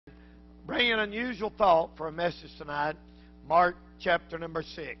bring an unusual thought for a message tonight. Mark chapter number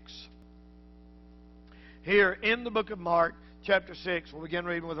 6. Here in the book of Mark chapter 6, we'll begin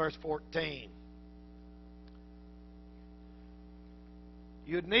reading with verse 14.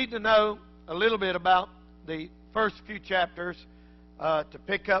 You'd need to know a little bit about the first few chapters to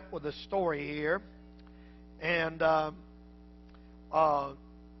pick up with the story here. And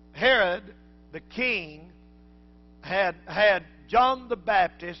Herod, the king, had John the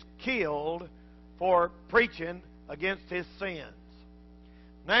Baptist killed for preaching against his sins.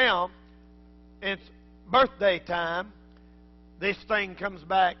 Now, it's birthday time. This thing comes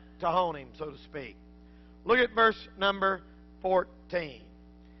back to haunt him, so to speak. Look at verse number 14.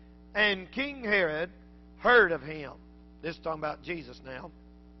 And King Herod heard of him. This is talking about Jesus now.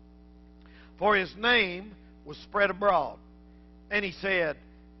 For his name was spread abroad. And he said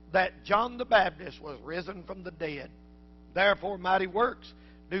that John the Baptist was risen from the dead. Therefore mighty works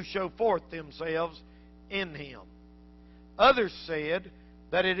do show forth themselves in him. Others said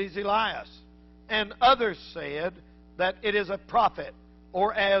that it is Elias. And others said that it is a prophet,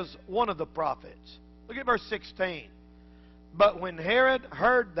 or as one of the prophets. Look at verse 16. But when Herod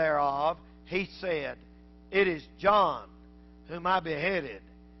heard thereof, he said, It is John, whom I beheaded.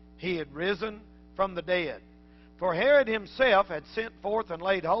 He had risen from the dead. For Herod himself had sent forth and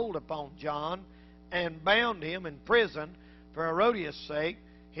laid hold upon John, and bound him in prison for Herodias' sake,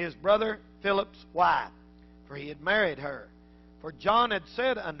 his brother Philip's wife, for he had married her. For John had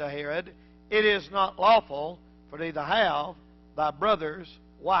said unto Herod, It is not lawful for thee to have thy brother's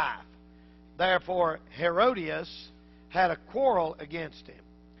wife. Therefore Herodias had a quarrel against him,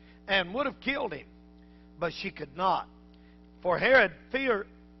 and would have killed him, but she could not. For Herod feared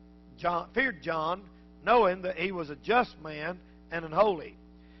John, knowing that he was a just man and an holy,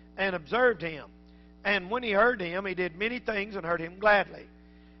 and observed him. And when he heard him, he did many things and heard him gladly.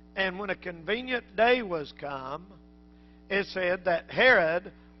 And when a convenient day was come, it said that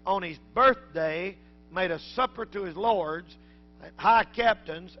Herod, on his birthday, made a supper to his lords, high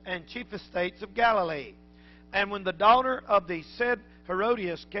captains, and chief estates of Galilee. And when the daughter of the said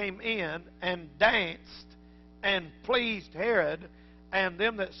Herodias came in and danced and pleased Herod and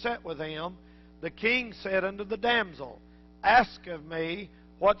them that sat with him, the king said unto the damsel, Ask of me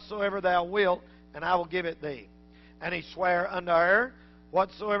whatsoever thou wilt, and I will give it thee. And he sware unto her,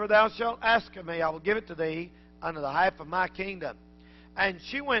 Whatsoever thou shalt ask of me, I will give it to thee unto the half of my kingdom. And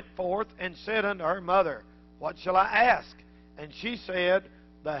she went forth and said unto her mother, What shall I ask? And she said,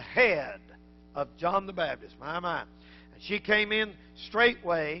 The head of John the Baptist. My. And she came in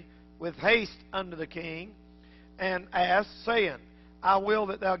straightway with haste unto the king, and asked, saying, I will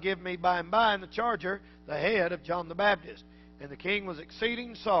that thou give me by and by in the charger the head of John the Baptist. And the king was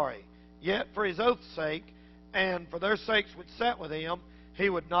exceeding sorry, yet for his oath's sake, and for their sakes which sat with him, he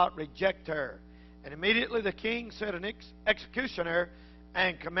would not reject her. And immediately the king set an executioner,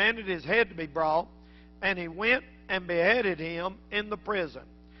 and commanded his head to be brought, and he went and beheaded him in the prison,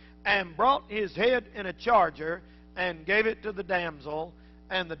 and brought his head in a charger, and gave it to the damsel,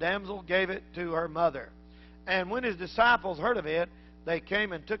 and the damsel gave it to her mother. And when his disciples heard of it, they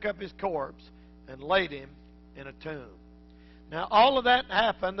came and took up his corpse, and laid him in a tomb. Now all of that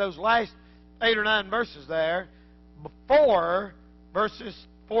happened, those last 8 or 9 verses there, before verses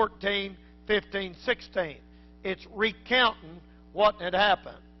 14, 15, 16. It's recounting what had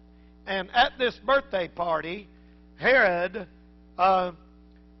happened. And at this birthday party, Herod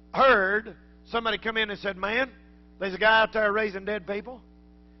heard somebody come in and said, Man, there's a guy out there raising dead people.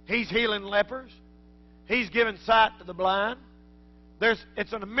 He's healing lepers. He's giving sight to the blind.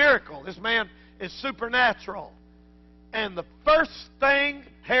 It's a miracle. This man is supernatural. And the first thing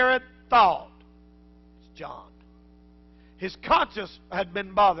Herod thought was John. His conscience had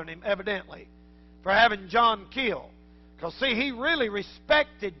been bothering him, evidently, for having John killed. Because, see, he really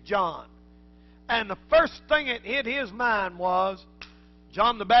respected John. And the first thing that hit his mind was,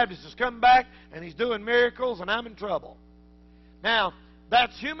 John the Baptist has come back, and he's doing miracles, and I'm in trouble. Now,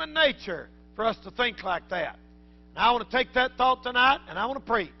 that's human nature for us to think like that. And I want to take that thought tonight, and I want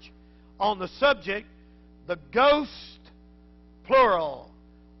to preach on the subject, the ghost, plural,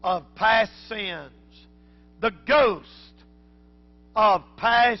 of past sins. The ghost of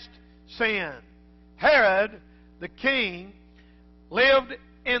past sin. Herod, the king, lived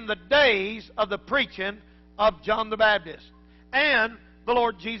in the days of the preaching of John the Baptist and the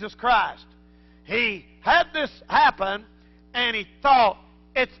Lord Jesus Christ. He had this happen, and he thought,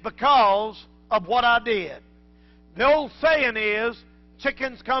 it's because of what I did. The old saying is,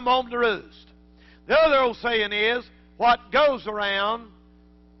 chickens come home to roost. The other old saying is, what goes around,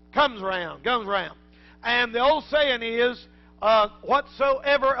 comes around, goes around. And the old saying is,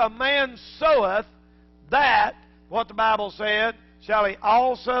 whatsoever a man soweth, that, what the Bible said, shall he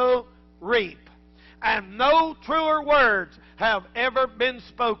also reap. And no truer words have ever been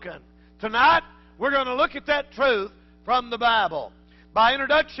spoken. Tonight, we're going to look at that truth from the Bible. By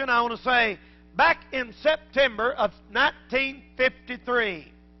introduction, I want to say, back in September of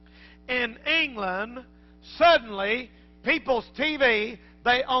 1953, in England, suddenly, people's TV,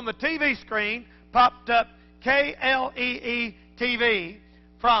 on the TV screen, popped up KLEE TV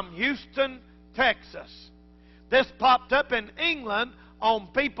from Houston, Texas. This popped up in England on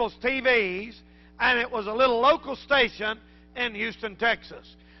people's TVs, and it was a little local station in Houston,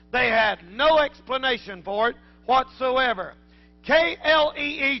 Texas. They had no explanation for it whatsoever.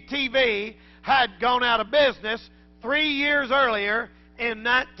 KLEE TV had gone out of business 3 years earlier in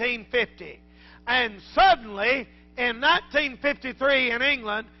 1950. And suddenly, in 1953 in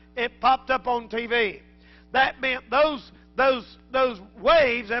England, it popped up on TV. That meant those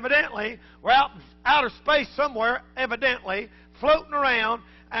waves evidently were out in outer space somewhere, evidently, floating around,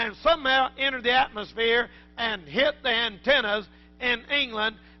 and somehow entered the atmosphere and hit the antennas in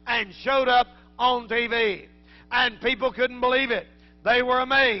England and showed up on TV. And people couldn't believe it. They were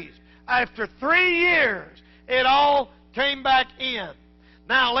amazed. After 3 years, it all came back in.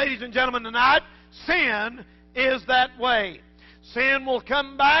 Now, ladies and gentlemen, tonight, sin is that way. Sin will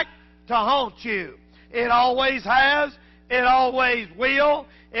come back to haunt you. It always has. It always will.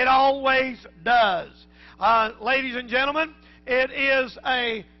 It always does. Ladies and gentlemen, it is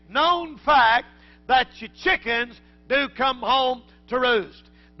a known fact that your chickens do come home to roost.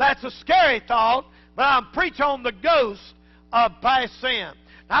 That's a scary thought, but I'm preaching on the ghost of past sin.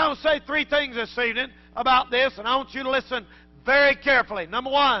 Now, I want to say 3 things this evening about this, and I want you to listen very carefully. Number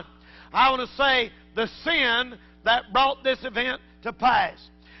 1, I want to say the sin that brought this event to pass.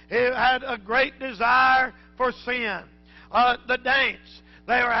 It had a great desire for sin. The dance.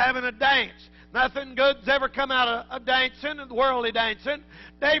 They were having a dance. Nothing good's ever come out of dancing, worldly dancing.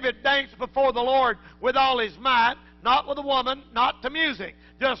 David danced before the Lord with all his might, not with a woman, not to music.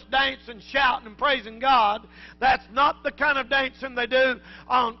 Just dancing, shouting, and praising God. That's not the kind of dancing they do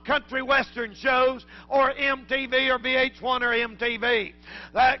on country western shows or MTV or VH1 or MTV.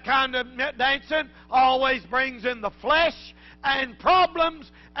 That kind of dancing always brings in the flesh and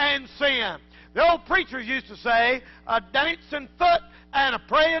problems and sin. The old preachers used to say, a dancing foot and a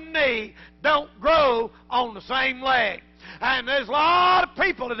praying knee don't grow on the same leg. And there's a lot of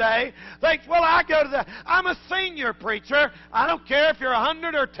people today think, well, I'm a senior preacher. I don't care if you're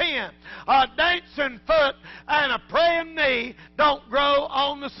 100 or 10. A dancing foot and a praying knee don't grow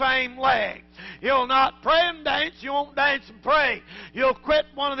on the same leg. You'll not pray and dance. You won't dance and pray. You'll quit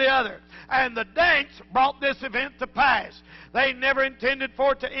one or the other. And the dance brought this event to pass. They never intended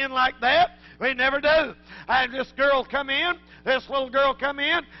for it to end like that. We never do. And this little girl come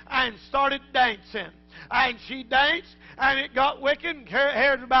in and started dancing. And she danced, and it got wicked, and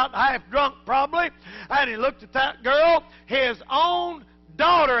hair's about half drunk probably. And he looked at that girl, his own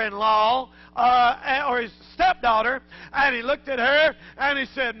daughter-in-law, or his stepdaughter, and he looked at her, and he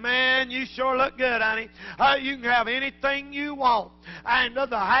said, man, you sure look good, honey. You can have anything you want, and the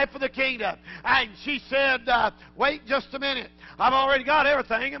half of the kingdom. And she said, wait just a minute. I've already got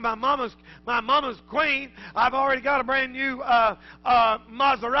everything, and my mama's queen. I've already got a brand new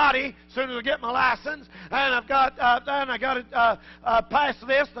Maserati as soon as I get my license, and I've got to pass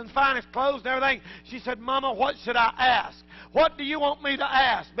this and finest clothes and everything. She said, Mama, what should I ask? What do you want me to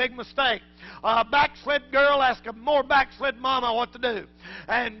ask? Big mistake. A backslid girl asks a more backslid mama what to do.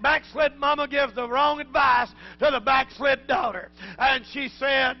 And backslid mama gives the wrong advice to the backslid daughter. And she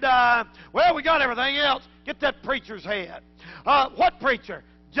said, well, we got everything else. Get that preacher's head. What preacher?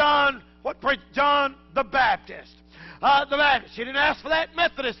 John the Baptist. The Baptist. She didn't ask for that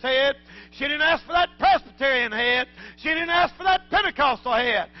Methodist head. She didn't ask for that Presbyterian head. She didn't ask for that Pentecostal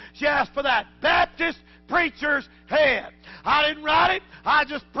head. She asked for that Baptist preacher's head. I didn't write it. I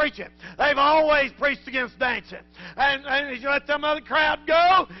just preach it. They've always preached against dancing. And as you let them other crowd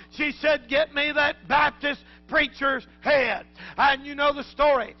go, she said, get me that Baptist preacher's head. And you know the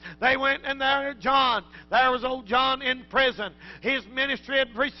story. They went in there, there was old John in prison. His ministry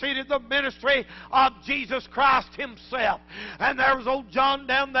had preceded the ministry of Jesus Christ himself. And there was old John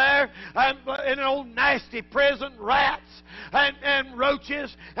down there in an old nasty prison, rats and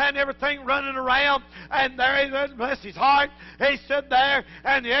roaches and everything running around. And there he was, bless his heart, he stood there,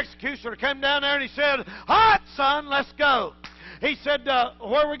 and the executioner came down there and he said, all right, son, let's go. He said,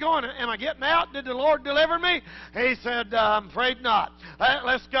 where are we going? Am I getting out? Did the Lord deliver me? He said, I'm afraid not.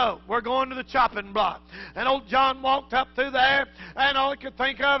 Let's go. We're going to the chopping block. And old John walked up through there, and all he could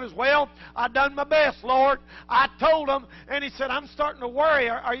think of is, well, I done my best, Lord. I told him, and he said, I'm starting to worry.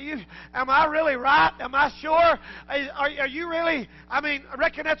 Am I really right? Am I sure? Are you really? I mean, I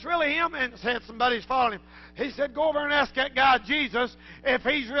reckon that's really him. And said somebody's following him. He said, go over and ask that guy Jesus if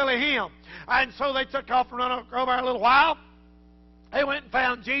he's really him. And so they took off and run over a little while. They went and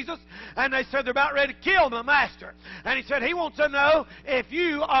found Jesus, and they said they're about ready to kill the Master. And he said he wants to know if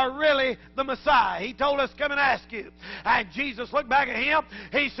you are really the Messiah. He told us, come and ask you. And Jesus looked back at him.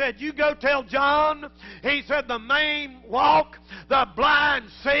 He said, you go tell John. He said, the lame walk, the blind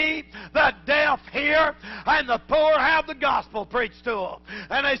see, the deaf hear, and the poor have the gospel preached to them.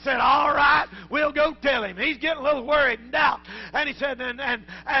 And they said, all right, we'll go tell him. He's getting a little worried and doubt. And he said,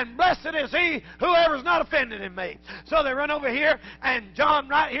 and blessed is he whoever's not offended in me. So they run over here. And John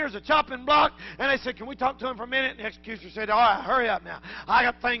right here's a chopping block. And they said, can we talk to him for a minute? And the executioner said, all right, hurry up now. I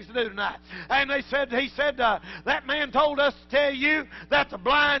got things to do tonight. And he said, that man told us to tell you that the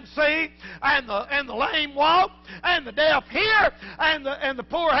blind see, and the lame walk, and the deaf hear, and the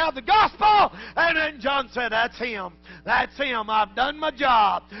poor have the gospel. And then John said, that's him. That's him. I've done my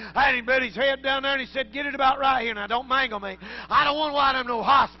job. And he put his head down there and he said, get it about right here. Now, don't mangle me. I don't want to wind up in no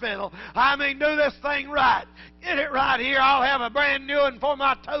hospital. I mean, do this thing right. Get it right here. I'll have a brand new one before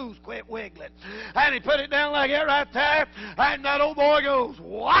my toes quit wiggling. And he put it down like that right there. And that old boy goes,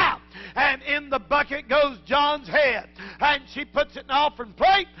 wow. And in the bucket goes John's head. And she puts it in the offering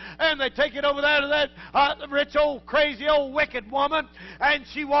plate. And they take it over there to that rich old, crazy old wicked woman. And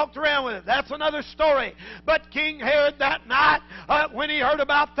she walked around with it. That's another story. But King Herod that night, when he heard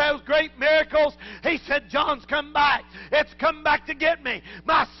about those great miracles, he said, John's come back. It's come back to get me.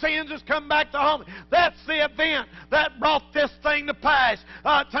 My sins has come back to haunt me. That's the event that brought this thing to pass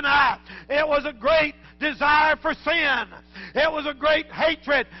tonight. It was a great desire for sin. It was a great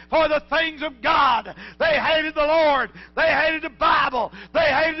hatred for the things of God. They hated the Lord. They hated the Bible. They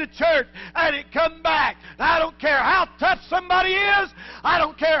hated the church. And it come back. Now, I don't care how tough somebody is. I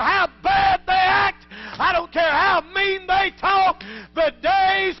don't care how bad they act. I don't care how mean they talk. The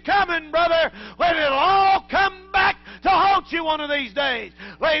day's coming, brother, when it'll all come back to haunt you one of these days.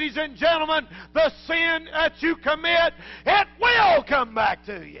 Ladies and gentlemen, the sin that you commit, it will come back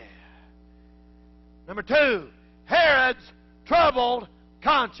to you. Number two, Herod's troubled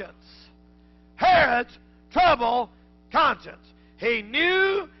conscience. Herod's troubled conscience. He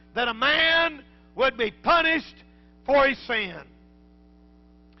knew that a man would be punished for his sin.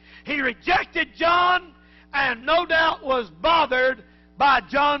 He rejected John and no doubt was bothered by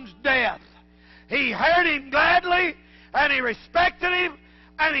John's death. He heard him gladly and he respected him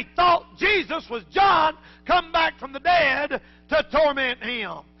and he thought Jesus was John come back from the dead to torment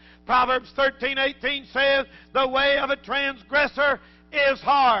him. Proverbs 13:18 says, the way of a transgressor is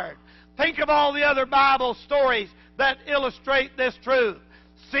hard. Think of all the other Bible stories that illustrate this truth.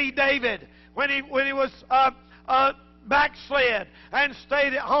 See David when he was backslid and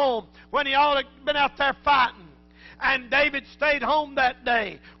stayed at home when he ought to have been out there fighting. And David stayed home that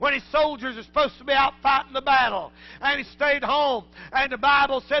day when his soldiers are supposed to be out fighting the battle. And he stayed home. And the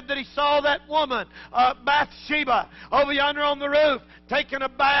Bible said that he saw that woman, Bathsheba, over yonder on the roof, taking a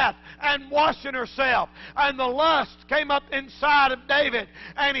bath and washing herself. And the lust came up inside of David.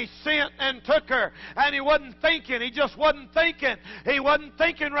 And he sent and took her. And he wasn't thinking. He just wasn't thinking. He wasn't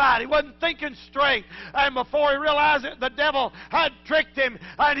thinking right. He wasn't thinking straight. And before he realized it, the devil had tricked him.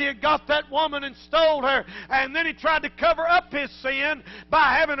 And he had got that woman and stole her. And then he tried to cover up his sin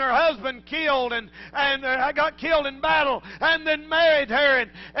by having her husband killed and got killed in battle and then married her, and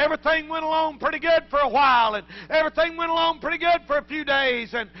everything went along pretty good for a while, and everything went along pretty good for a few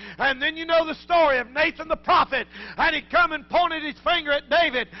days, and then you know the story of Nathan the prophet, and he come and pointed his finger at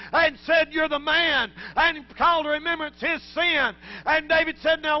David and said, you're the man, and he called to remembrance his sin. And David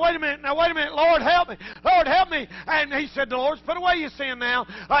said, now wait a minute, Lord help me, and he said, the Lord's put away your sin now.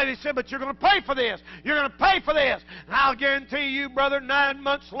 And he said, but you're going to pay for this. You're going to pay for this. And I'll guarantee you, brother, 9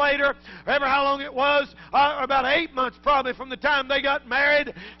 months later, ever how long it was, about 8 months probably from the time they got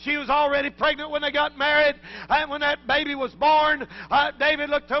married, she was already pregnant when they got married. And when that baby was born, David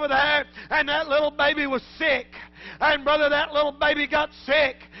looked over there, and that little baby was sick. And, brother, that little baby got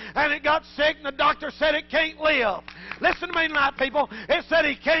sick. And it got sick, and the doctor said it can't live. Listen to me tonight, people. It said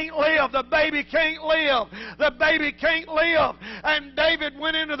he can't live. The baby can't live. The baby can't live. And David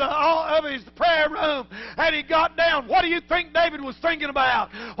went into his prayer room, and he got down. What do you think David was thinking about?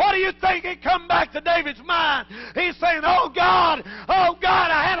 What do you think it come back to David's mind? He's saying, oh, God,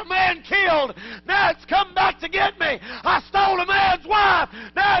 I had a man killed. Now it's come back to get me. I stole a man's wife.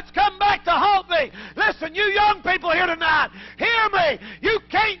 Now it's come back to haunt me. Listen, you young people here tonight, hear me. You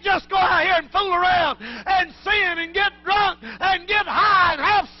can't just go out here and fool around and sin and get drunk and get high and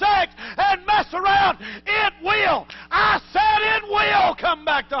have sex and mess around. It will. I said it will come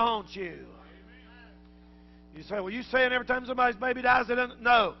back to haunt you. You say, well, you saying every time somebody's baby dies, it doesn't?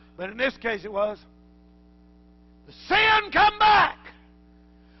 No. But in this case it was. The sin come back.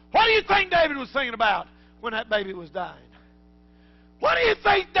 What do you think David was thinking about when that baby was dying? What do you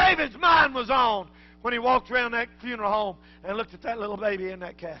think David's mind was on when he walked around that funeral home and looked at that little baby in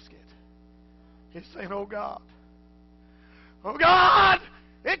that casket? He's saying, oh God,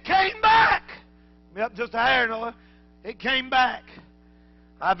 it came back. Yep, just a hair, Noah. It came back.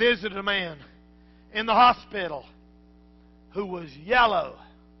 I visited a man in the hospital who was yellow.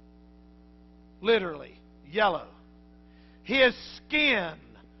 Literally yellow. His skin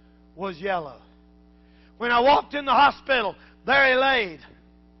was yellow. When I walked in the hospital, there he laid.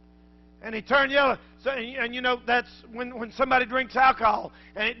 And he turned yellow. So, and you know, that's when somebody drinks alcohol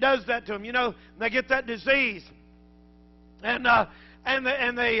and it does that to them. You know, they get that disease. And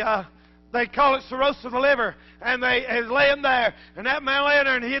they call it cirrhosis of the liver. And they lay him there. And that man laying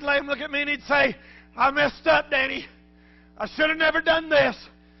there, and he'd lay him look at me and he'd say, I messed up, Danny. I should have never done this.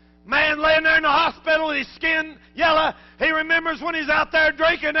 Man laying there in the hospital with his skin yellow. He remembers when he's out there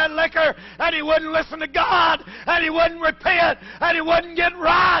drinking that liquor and he wouldn't listen to God and he wouldn't repent and he wouldn't get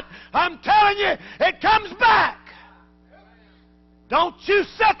right. I'm telling you, it comes back. Don't you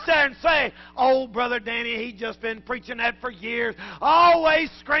sit there and say, oh, Brother Danny, he's just been preaching that for years,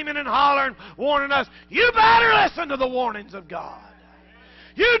 always screaming and hollering, warning us. You better listen to the warnings of God.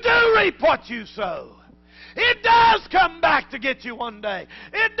 You do reap what you sow. It does come back to get you one day.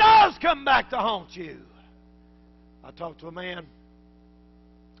 It does come back to haunt you. I talked to a man.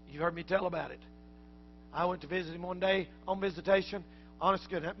 You heard me tell about it. I went to visit him one day on visitation. Honest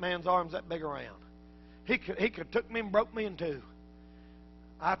to God, that man's arms that big around. He could took me and broke me in two.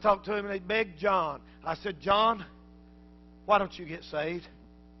 I talked to him and he begged John. I said, John, why don't you get saved?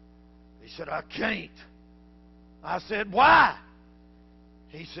 He said, I can't. I said, why?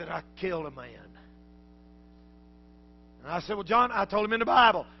 He said, I killed a man. And I said, well, John, I told him in the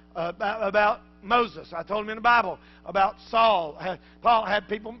Bible about Moses. I told him in the Bible about Saul. Paul had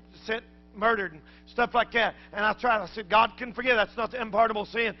people murdered and stuff like that. And I said, God can forgive. That's not the unpardonable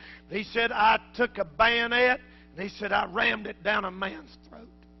sin. He said, I took a bayonet, and he said, I rammed it down a man's throat.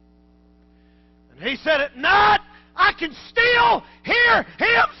 And he said, at night, I can still hear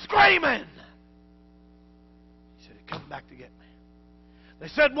him screaming. He said, it come back to get me. They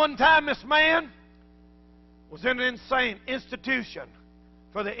said one time this man was in an insane institution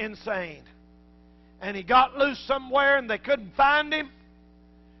for the insane. And he got loose somewhere and they couldn't find him.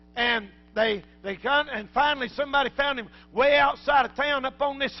 And and finally somebody found him way outside of town up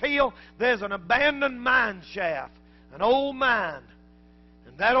on this hill. There's an abandoned mine shaft, an old mine.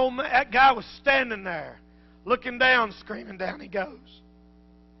 And that guy was standing there looking down, screaming, down he goes.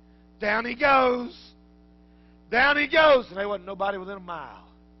 Down he goes. Down he goes. And there wasn't nobody within a mile.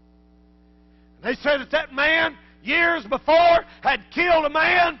 They said that man, years before, had killed a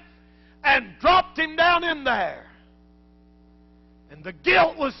man and dropped him down in there. And the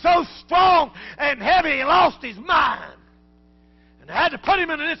guilt was so strong and heavy, he lost his mind. And they had to put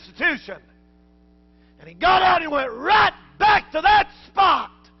him in an institution. And he got out and went right back to that spot,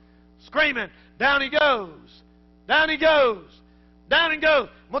 screaming, down he goes, down he goes, down he goes.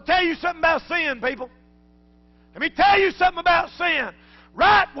 I'm going to tell you something about sin, people. Let me tell you something about sin.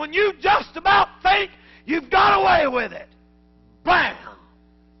 Right when you just about think you've got away with it, bam!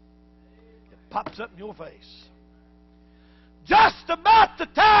 It pops up in your face. Just about the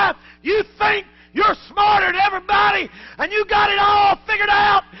time you think you're smarter than everybody and you got it all figured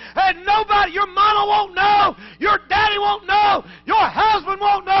out and nobody, your mama won't know, your daddy won't know, your husband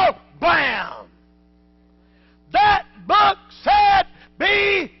won't know, bam! That book said,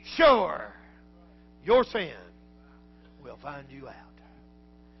 be sure your sin will find you out.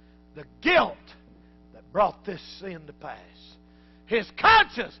 The guilt that brought this sin to pass. His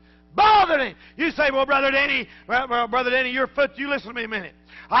conscience bothered him. You say, well, Brother Danny, your foot, you listen to me a minute.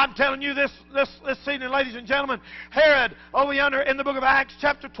 I'm telling you this evening, ladies and gentlemen, Herod, over yonder in the book of Acts,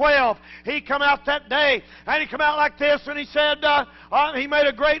 chapter 12, he come out that day, and he come out like this, and he said, he made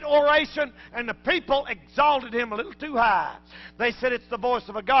a great oration, and the people exalted him a little too high. They said it's the voice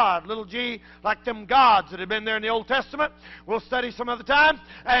of a God, little g, like them gods that had been there in the Old Testament. We'll study some other time.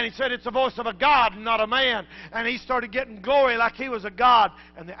 And he said it's the voice of a God, not a man. And he started getting glory like he was a God.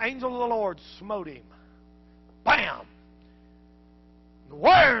 And the angel of the Lord smote him. Bam! The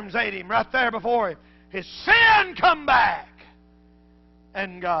worms ate him right there before him. His sin come back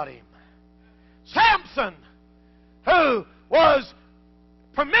and got him. Samson, who was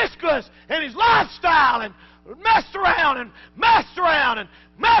promiscuous in his lifestyle and messed around and messed around and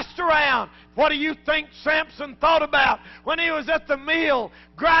messed around. What do you think Samson thought about when he was at the mill,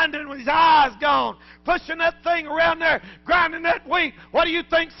 grinding with his eyes gone, pushing that thing around there, grinding that wheat? What do you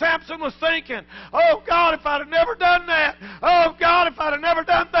think Samson was thinking? Oh, God, if I'd have never done that. Oh, God, if I'd have never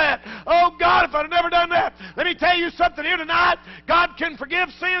done that. Oh, God, if I'd have never done that. Let me tell you something here tonight. God can forgive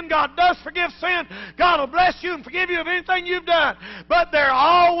sin. God does forgive sin. God will bless you and forgive you of anything you've done. But there's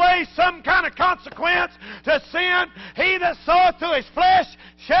always some kind of consequence to sin. He that soweth to his flesh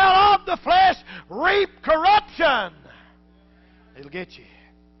shall of the flesh reap corruption. It'll get you.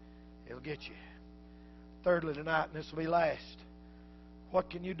 It'll get you. Thirdly tonight, and this will be last, what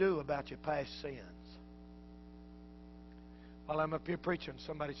can you do about your past sins? While I'm up here preaching,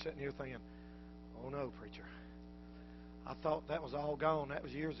 somebody's sitting here thinking, oh no, preacher, I thought that was all gone. That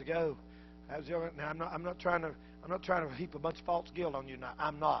was years ago. That was now I'm not trying to heap a bunch of false guilt on you now.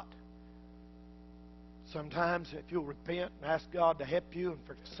 I'm not. Sometimes if you'll repent and ask God to help you and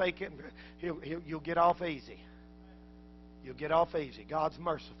forsake it, you'll get off easy. You'll get off easy. God's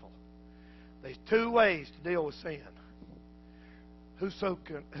merciful. There's two ways to deal with sin. Whoso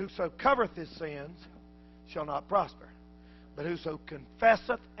covereth his sins shall not prosper, but whoso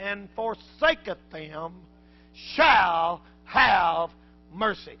confesseth and forsaketh them shall have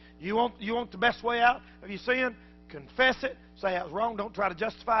mercy. You want the best way out of your sin? Confess it. Say I was wrong. Don't try to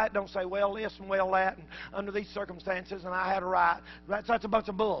justify it. Don't say, well, this and well, that, and under these circumstances, and I had a right. That's a bunch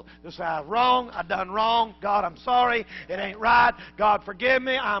of bull. Just say, I was wrong. I done wrong. God, I'm sorry. It ain't right. God, forgive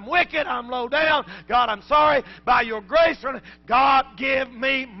me. I'm wicked. I'm low down. God, I'm sorry. By your grace, God, give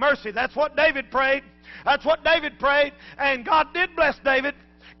me mercy. That's what David prayed. That's what David prayed. And God did bless David.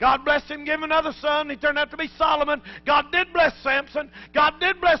 God blessed him, gave him another son. He turned out to be Solomon. God did bless Samson. God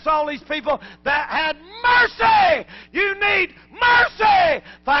did bless all these people that had mercy. You need mercy.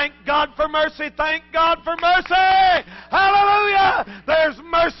 Thank God for mercy. Thank God for mercy. Hallelujah. There's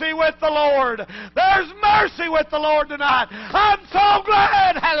mercy with the Lord. There's mercy with the Lord tonight. I'm so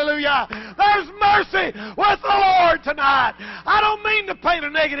glad. Hallelujah. There's mercy with the Lord tonight. I don't mean to paint a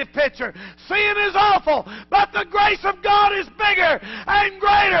negative picture. Sin is awful, but the grace of God is bigger and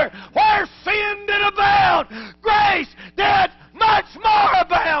greater. Where sin did abound, grace did much more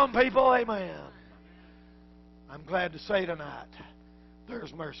abound, people. Amen. I'm glad to say tonight,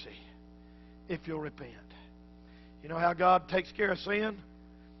 there's mercy if you'll repent. You know how God takes care of sin?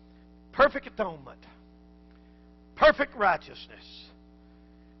 Perfect atonement. Perfect righteousness.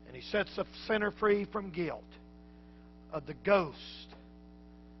 And He sets the sinner free from guilt of the ghost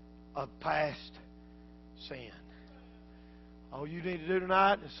of past sin. All you need to do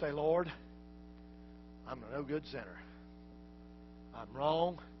tonight is say, Lord, I'm a no good sinner. I'm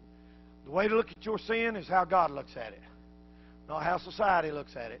wrong. The way to look at your sin is how God looks at it. Not how society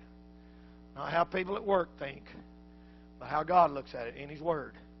looks at it. Not how people at work think. But how God looks at it in His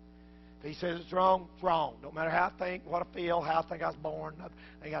Word. If He says it's wrong, it's wrong. Don't matter how I think, what I feel, how I think I was born.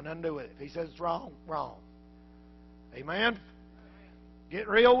 Ain't got nothing to do with it. If He says it's wrong, wrong. Amen? Get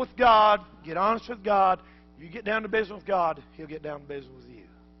real with God. Get honest with God. You get down to business with God, He'll get down to business with you.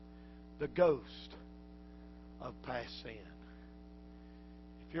 The ghost of past sin.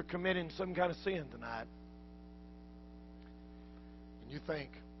 If you're committing some kind of sin tonight, and you think,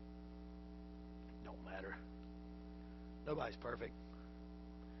 don't matter, nobody's perfect,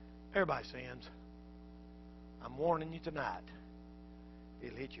 everybody sins, I'm warning you tonight,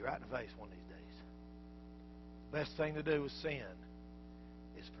 it'll hit you right in the face one of these days. The best thing to do with sin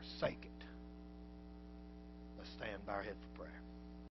is forsake it. Let's stand by our head for prayer.